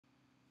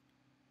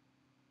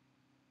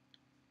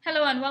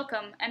Hello and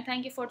welcome, and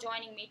thank you for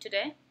joining me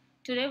today.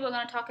 Today we're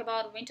going to talk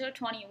about Winter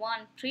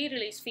 21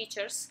 pre-release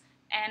features,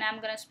 and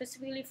I'm going to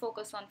specifically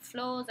focus on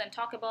flows and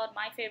talk about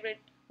my favorite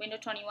Winter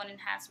 21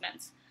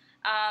 enhancements.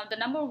 The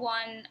number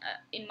one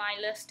in my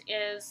list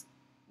is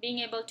being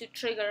able to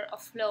trigger a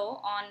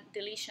flow on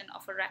deletion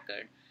of a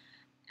record.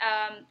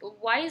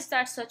 Why is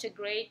that such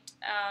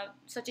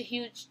a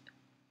huge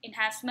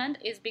enhancement?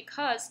 Is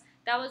because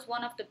that was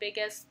one of the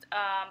biggest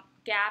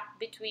gap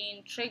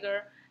between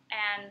trigger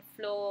and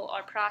flow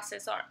or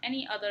process or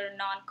any other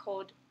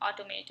non-code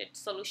automated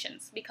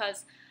solutions.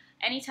 Because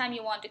anytime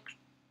you want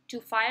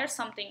to fire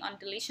something on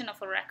deletion of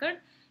a record,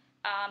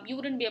 you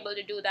wouldn't be able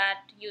to do that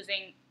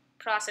using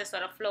process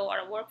or a flow or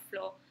a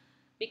workflow,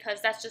 because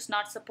that's just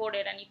not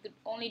supported, and you could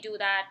only do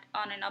that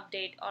on an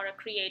update or a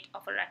create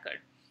of a record.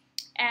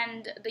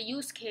 And the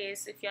use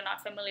case, if you're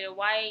not familiar,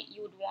 why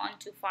you would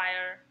want to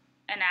fire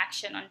an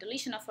action on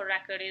deletion of a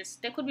record is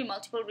there could be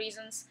multiple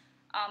reasons.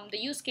 The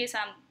use case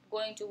I'm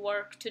going to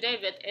work today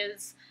with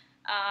is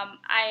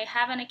I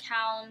have an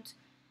account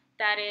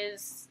that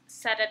is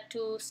set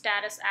to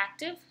status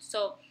active.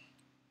 So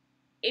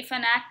if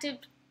an active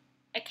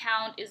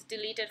account is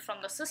deleted from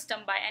the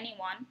system by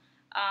anyone,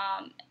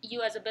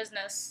 you as a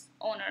business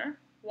owner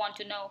want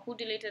to know who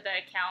deleted the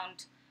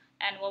account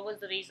and what was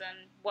the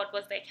reason, what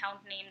was the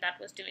account name that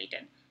was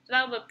deleted. So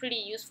that would be pretty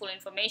useful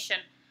information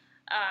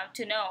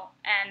to know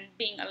and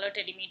being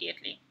alerted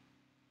immediately.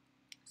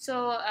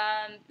 So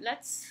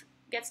let's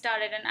get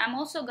started, and I'm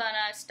also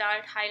gonna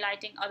start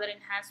highlighting other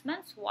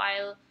enhancements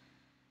while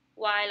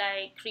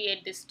I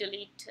create this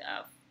delete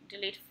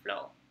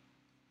flow.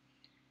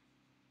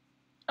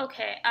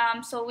 Okay,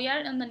 so we are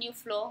in the new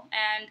flow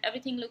and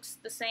everything looks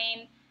the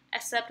same,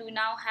 except we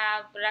now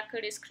have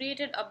record is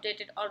created,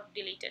 updated, or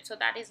deleted. So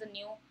that is a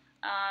new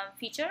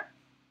feature.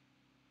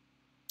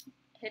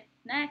 Hit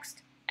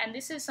next, and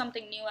this is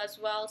something new as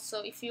well.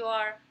 So if you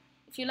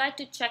like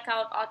to check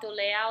out auto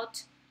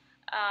layout,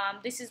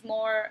 this is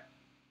more,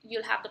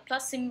 you'll have the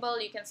plus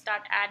symbol. You can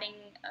start adding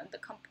the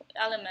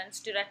elements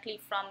directly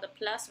from the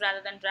plus rather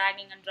than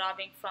dragging and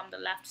dropping from the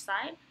left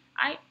side.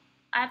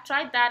 I've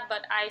tried that,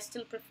 but I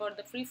still prefer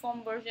the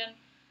freeform version.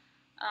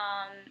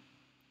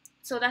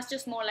 So that's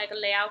just more like a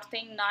layout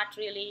thing, not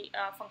really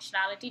a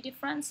functionality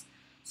difference.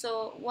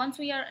 So once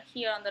we are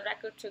here on the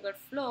record triggered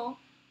flow,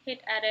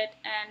 hit edit,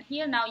 and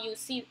here now you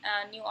see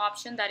a new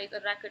option that is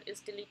the record is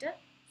deleted.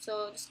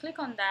 So just click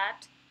on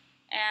that,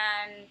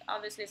 and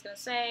obviously it's going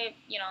to say,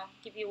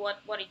 give you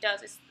what it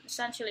does. It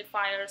essentially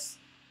fires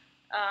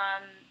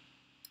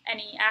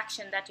any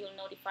action that you'll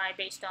notify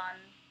based on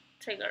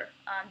trigger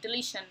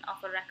deletion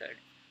of a record.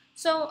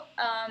 So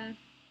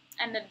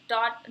and the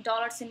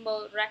dollar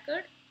symbol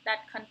record,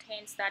 that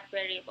contains that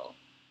variable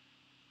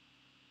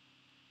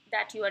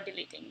that you are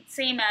deleting,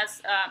 same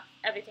as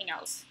everything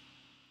else.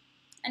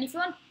 And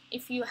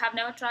if you have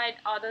never tried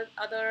other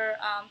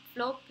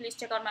flow, please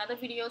check out my other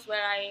videos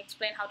where I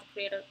explain how to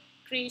create a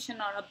creation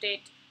or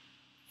update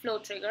flow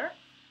trigger.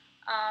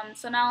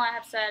 So now I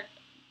have said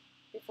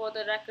before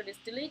the record is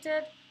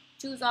deleted,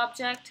 choose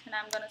object, and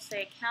I'm going to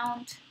say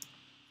count.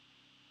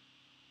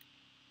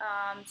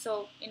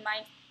 So in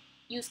my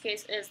use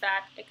case is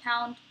that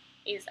account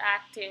is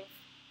active,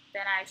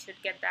 then I should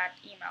get that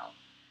email.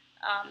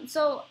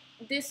 So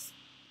this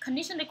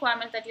condition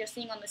requirement that you're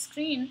seeing on the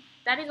screen,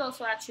 that is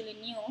also actually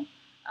new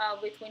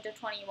with Winter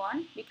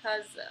 21,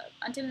 because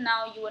until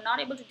now you were not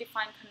able to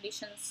define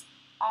conditions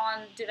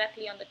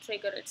directly on the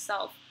trigger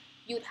itself.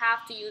 You'd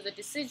have to use a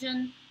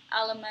decision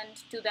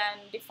element to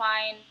then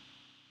define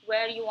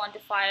where you want to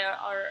fire,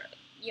 or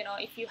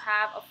if you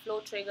have a flow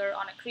trigger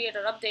on a create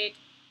or update,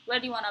 where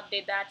do you want to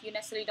update that? You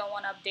necessarily don't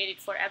want to update it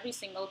for every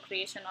single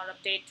creation or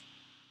update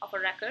of a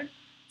record.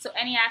 So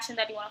any action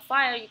that you want to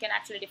fire, you can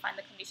actually define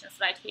the conditions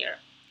right here.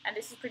 And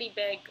this is pretty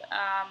big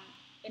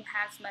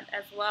enhancement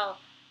as well,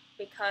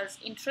 because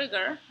in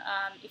trigger,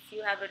 if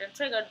you have written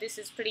trigger, this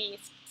is pretty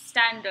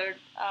standard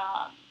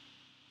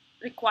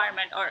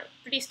requirement, or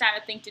pretty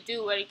standard thing to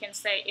do, where you can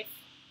say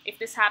if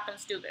this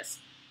happens, do this.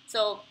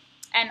 So,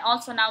 and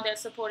also now they're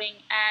supporting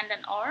and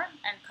or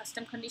and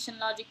custom condition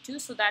logic too,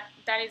 so that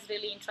is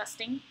really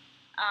interesting,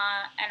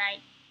 and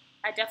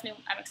I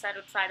definitely am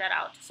excited to try that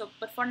out. So,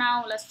 but for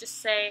now, let's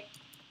just say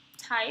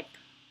type,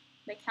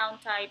 the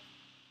count type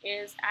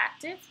is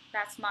active.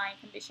 That's my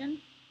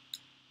condition.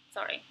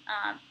 Sorry,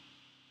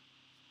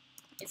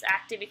 is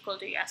active equal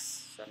to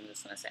yes. So I'm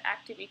just going to say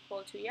active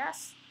equal to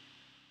yes,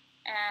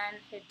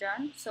 and hit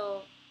done.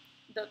 So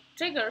the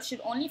trigger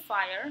should only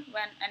fire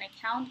when an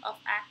account of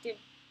active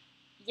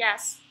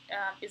yes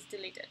is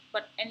deleted,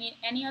 but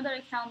any other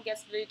account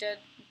gets deleted,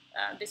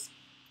 this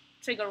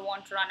trigger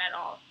won't run at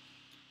all.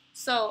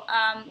 So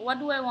what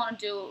do I want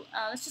to do?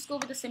 Let's just go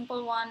with a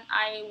simple one.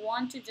 I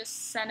want to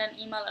just send an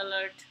email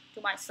alert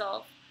to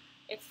myself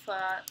if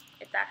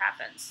that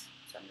happens.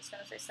 So I'm just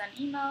going to say send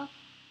email,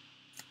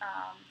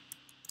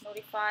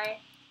 notify.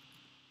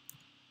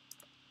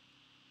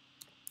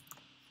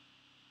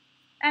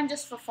 And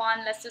just for fun,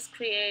 let's just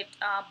create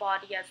a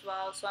body as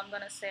well. So I'm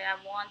going to say I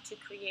want to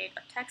create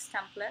a text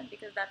template,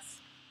 because that's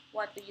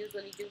what we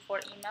usually do for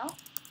email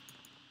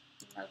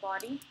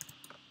body,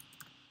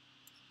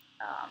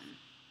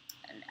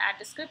 and add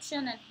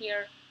description, and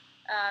here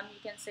you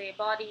can say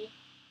body,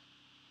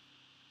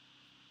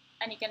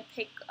 and you can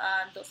pick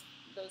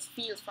those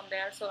fields from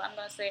there. So I'm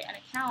going to say an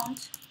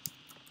account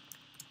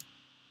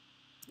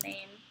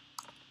name.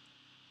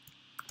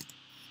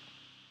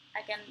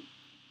 I can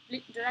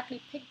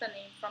directly pick the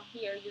name from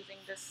here using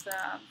this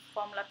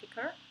formula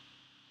picker.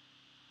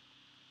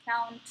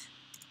 Account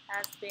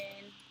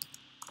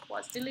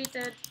was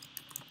deleted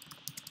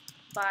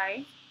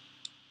by,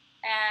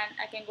 and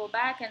I can go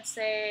back and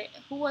say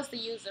who was the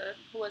user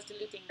who was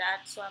deleting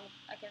that. So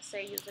I can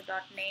say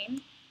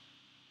user.name.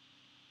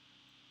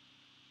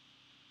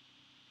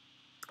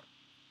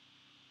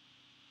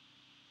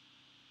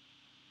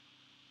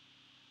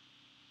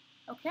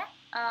 Okay,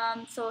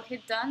 so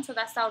hit done. So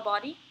that's our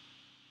body.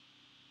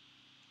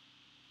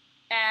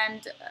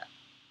 And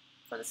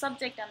for the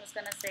subject, I'm just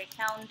going to say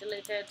account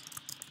deleted,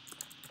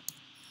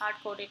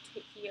 hard-coded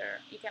here.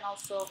 You can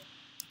also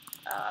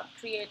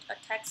create a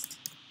text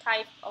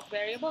type of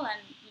variable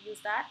and use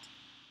that.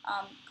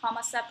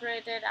 Comma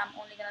separated, I'm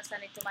only going to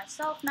send it to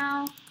myself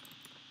now.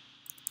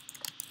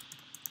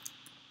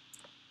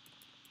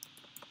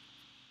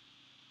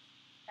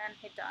 And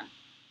hit done.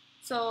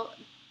 So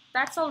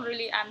that's all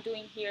really I'm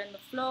doing here in the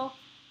flow.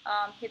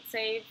 Hit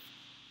save,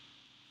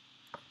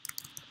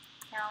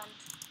 account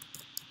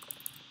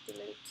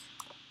delete,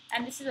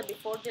 and this is a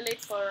before delete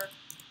for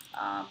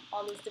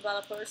all those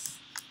developers.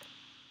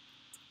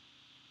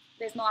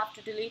 There's no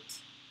after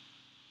delete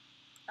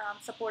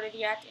supported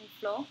yet in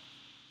flow.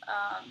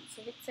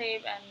 So hit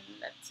save, and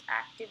let's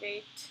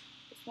activate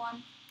this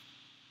one.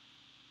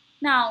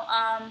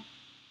 Now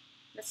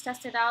let's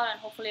test it out, and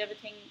hopefully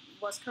everything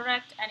was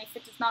correct, and if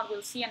it is not,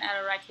 we'll see an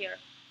error right here.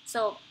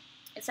 So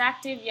it's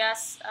active,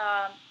 yes,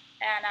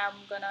 and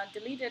I'm gonna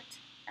delete it,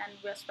 and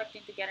we're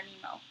expecting to get an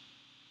email.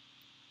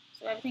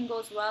 So everything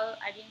goes well.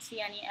 I didn't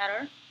see any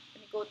error. Let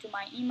me go to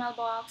my email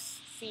box,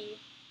 see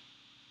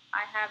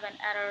I have an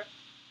error.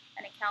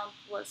 An account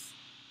was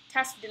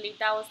test delete,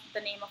 that was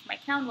the name of my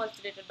account, was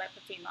deleted by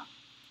Fatima.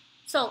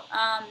 So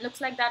looks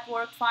like that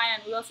worked fine,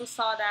 and we also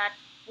saw that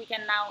we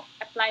can now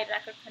apply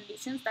record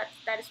conditions.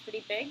 That is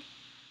pretty big.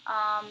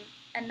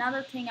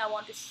 Another thing I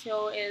want to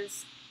show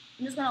is,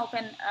 I'm just going to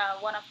open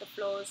one of the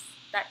flows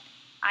that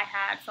I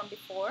had from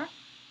before,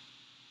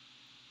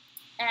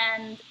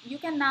 and you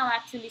can now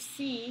actually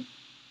see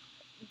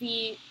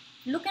the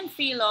look and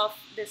feel of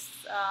this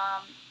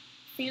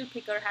field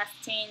picker has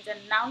changed,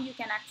 and now you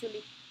can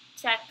actually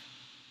check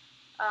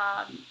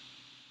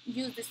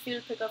use this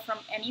field picker from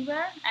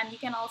anywhere, and you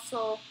can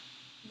also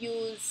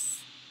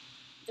use,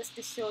 just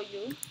to show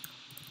you,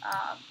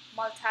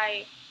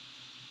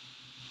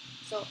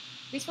 so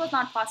this was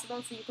not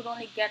possible, so you could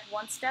only get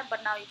one step,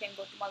 but now you can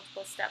go to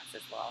multiple steps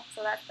as well.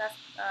 So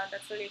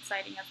that's really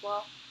exciting as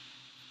well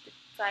to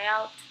try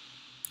out.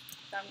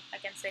 So I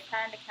can say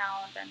parent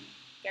account and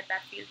get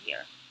that field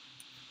here.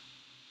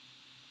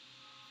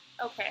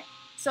 Okay,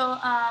 so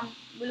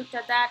we looked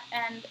at that,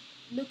 and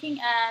looking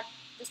at,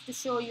 just to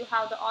show you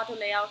how the auto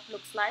layout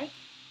looks like,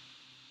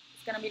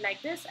 it's going to be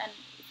like this, and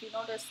if you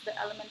notice, the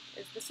element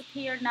is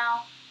disappeared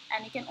now,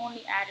 and you can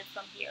only add it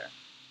from here.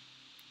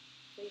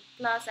 So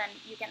plus, and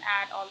you can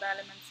add all the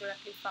elements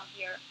directly from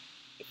here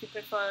if you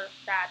prefer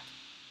that.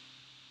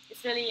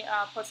 It's really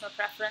a personal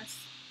preference.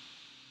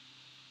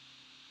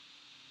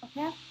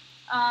 Okay,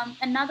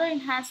 another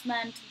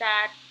enhancement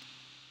that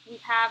we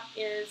have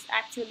is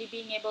actually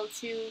being able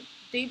to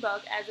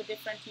debug as a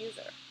different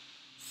user.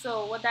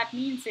 So what that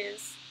means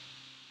is,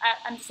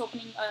 I'm just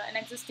opening an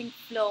existing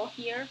flow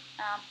here,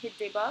 hit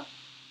debug,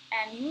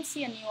 and you will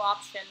see a new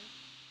option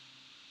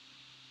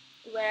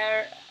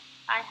where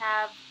I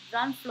have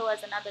run flow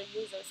as another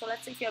user. So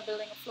let's say if you're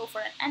building a flow for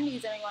an end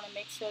user and you want to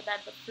make sure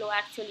that the flow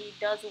actually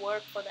does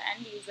work for the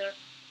end user,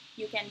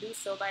 you can do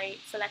so by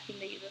selecting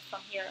the users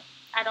from here.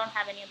 I don't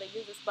have any other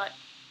users, but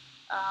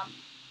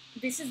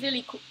this is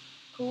really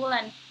cool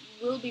and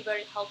will be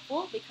very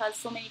helpful, because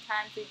so many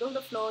times we build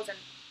the flows and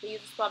the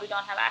users probably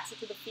don't have access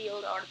to the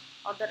field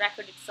or the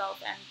record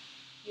itself, and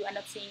you end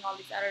up seeing all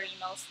these error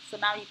emails. So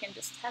now you can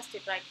just test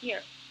it right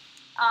here.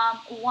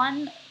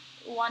 One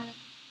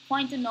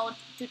point to note,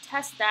 to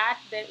test that,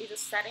 there is a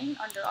setting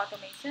under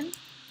automation.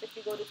 So if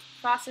you go to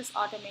process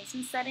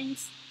automation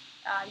settings,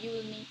 you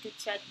will need to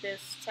check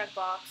this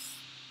checkbox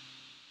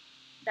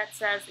that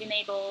says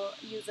enable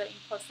user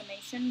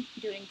impersonation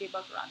during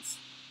debug runs.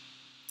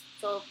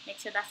 So make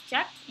sure that's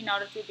checked in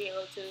order to be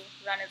able to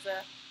run as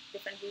a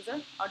different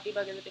user or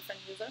debug as a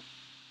different user.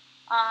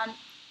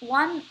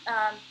 One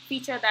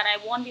feature that I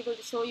won't be able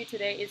to show you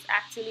today is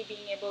actually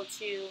being able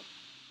to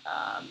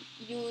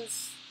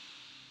use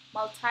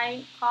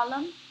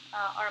multi-column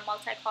or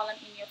multi-column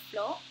in your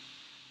flow.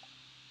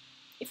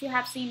 If you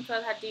have seen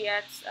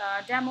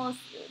 12HDX demos,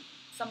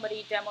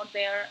 somebody demoed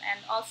there,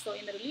 and also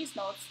in the release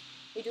notes,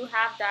 we do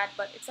have that,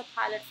 but it's a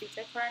pilot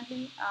feature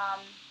currently,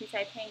 which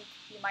I think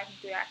you might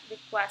need to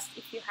request.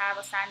 If you have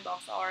a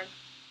sandbox org,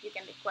 you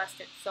can request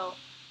it. So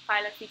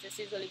pilot features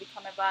usually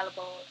become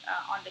available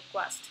on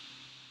request.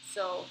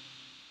 So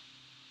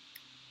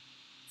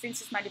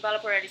since it's my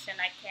developer edition,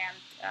 I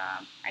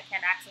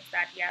can't access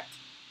that yet.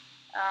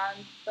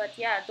 But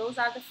yeah, those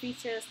are the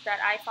features that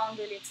I found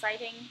really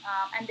exciting,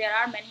 and there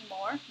are many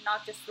more,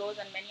 not just flows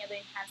and many other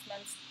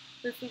enhancements.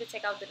 Feel free to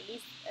check out the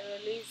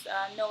release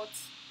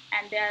notes,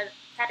 and they're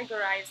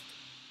categorized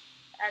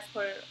as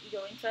per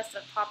your interest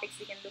or topics.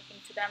 You can look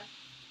into them.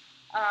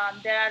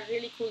 There are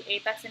really cool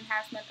Apex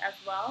enhancements as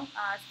well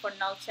for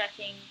null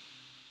checking.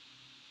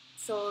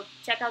 So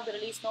check out the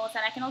release notes,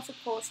 and I can also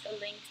post a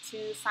link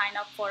to sign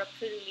up for a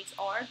pre-release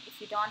org. If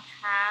you don't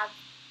have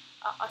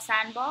a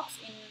sandbox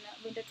in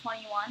Winter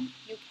 21,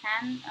 you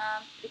can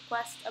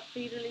request a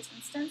pre-release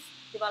instance,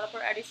 developer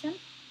edition,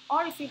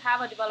 or if you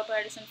have a developer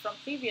edition from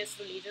previous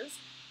releases,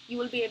 you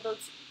will be able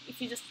to,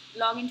 if you just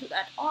log into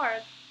that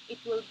org, it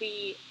will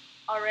be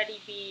already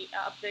be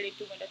upgraded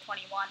to Winter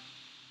 21.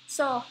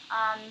 So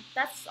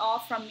that's all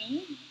from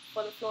me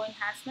for the flow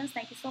enhancements.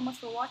 Thank you so much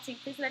for watching.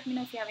 Please let me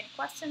know if you have any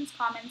questions,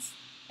 comments.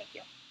 Thank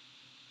you.